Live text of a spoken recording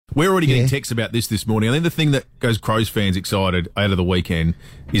We're already getting texts about this morning. I think the thing that goes Crows fans excited out of the weekend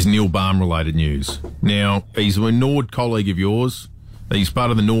is Neil Balme-related news. Now, he's a Nord colleague of yours. He's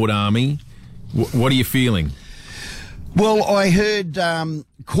part of the Nord Army. What are you feeling? Well, I heard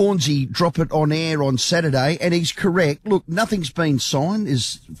Cornsey drop it on air on Saturday, and he's correct. Look, nothing's been signed,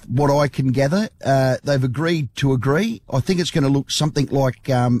 is what I can gather. They've agreed to agree. I think it's going to look something like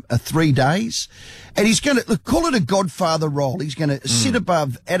 3 days. And he's going to call it a godfather role. He's going to sit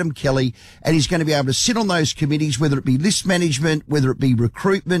above Adam Kelly, and he's going to be able to sit on those committees, whether it be list management, whether it be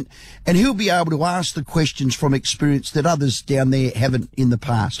recruitment, and he'll be able to ask the questions from experience that others down there haven't in the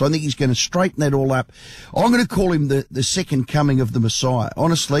past. I think he's going to straighten that all up. I'm going to call him the second coming of the Messiah.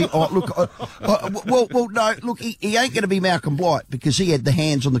 Honestly, no, look, he ain't going to be Malcolm Blight because he had the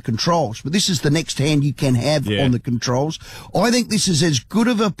hands on the controls, but this is the next hand you can have on the controls. I think this is as good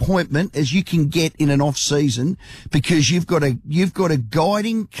of an appointment as you can get in an off season because you've got a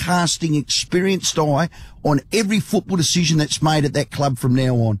guiding, casting, experienced eye on every football decision that's made at that club from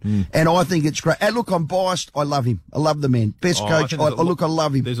now on. And I think it's great. And look, I'm biased. I love him. I love the man. Best coach. I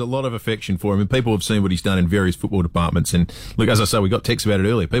love him. There's a lot of affection for him, and people have seen what he's done in various football departments. And look, as I say, we got texts about it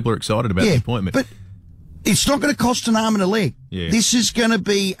earlier. People are excited about the appointment. But it's not going to cost an arm and a leg. Yeah. This is going to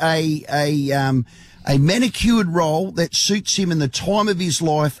be a manicured role that suits him in the time of his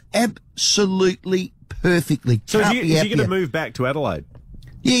life absolutely perfectly. So is he going to move back to Adelaide?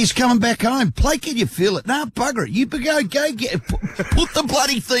 Yeah, he's coming back home. Play, can you feel it? No, bugger it. You go get it. Put the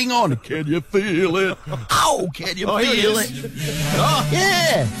bloody thing on. Can you feel it? Oh, can you feel it? Oh.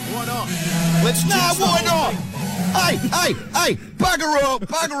 Yeah. Why not? Why not? Hey,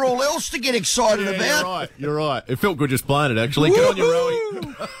 bugger all else to get excited about. You're right. It felt good just playing it, actually. Good on you,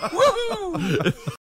 Rowie. Woohoo!